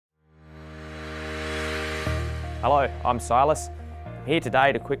Hello, I'm Silas. I'm here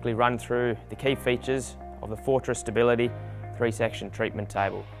today to quickly run through the key features of the Fortress Stability 3-section treatment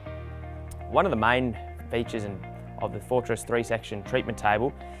table. One of the main features of the Fortress 3-section treatment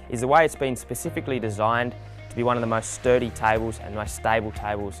table is the way it's been specifically designed to be one of the most sturdy tables and most stable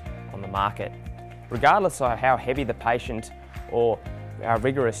tables on the market. Regardless of how heavy the patient or how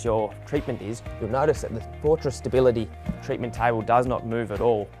rigorous your treatment is, you'll notice that the Fortress Stability treatment table does not move at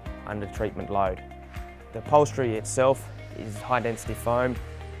all under treatment load. The upholstery itself is high density foam.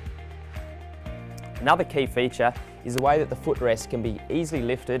 Another key feature is the way that the footrest can be easily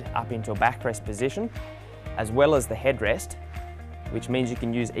lifted up into a backrest position, as well as the headrest, which means you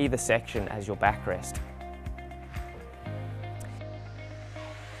can use either section as your backrest.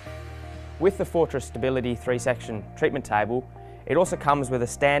 With the Fortress Stability 3-section treatment table, it also comes with a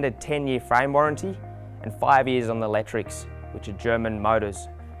standard 10-year frame warranty and 5 years on the electrics, which are German motors.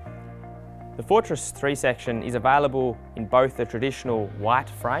 The Fortress 3-section is available in both the traditional white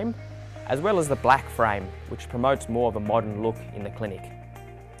frame as well as the black frame, which promotes more of a modern look in the clinic.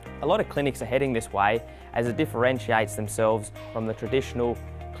 A lot of clinics are heading this way as it differentiates themselves from the traditional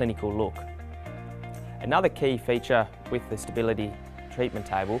clinical look. Another key feature with the Stability treatment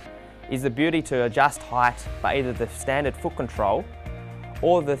table is the ability to adjust height by either the standard foot control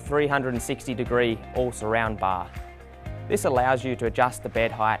or the 360-degree all-surround bar. This allows you to adjust the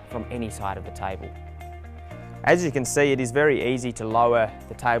bed height from any side of the table. As you can see, it is very easy to lower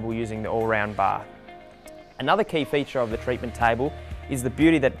the table using the all-round bar. Another key feature of the treatment table is the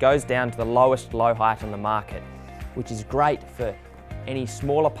beauty that goes down to the lowest low height on the market, which is great for any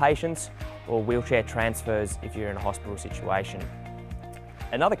smaller patients or wheelchair transfers if you're in a hospital situation.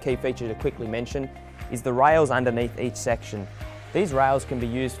 Another key feature to quickly mention is the rails underneath each section. These rails can be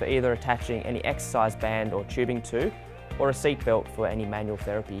used for either attaching any exercise band or tubing to, or a seat belt for any manual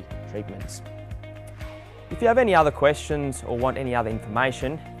therapy treatments. If you have any other questions or want any other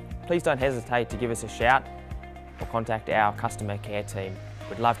information, please don't hesitate to give us a shout or contact our customer care team.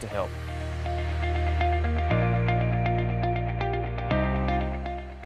 We'd love to help.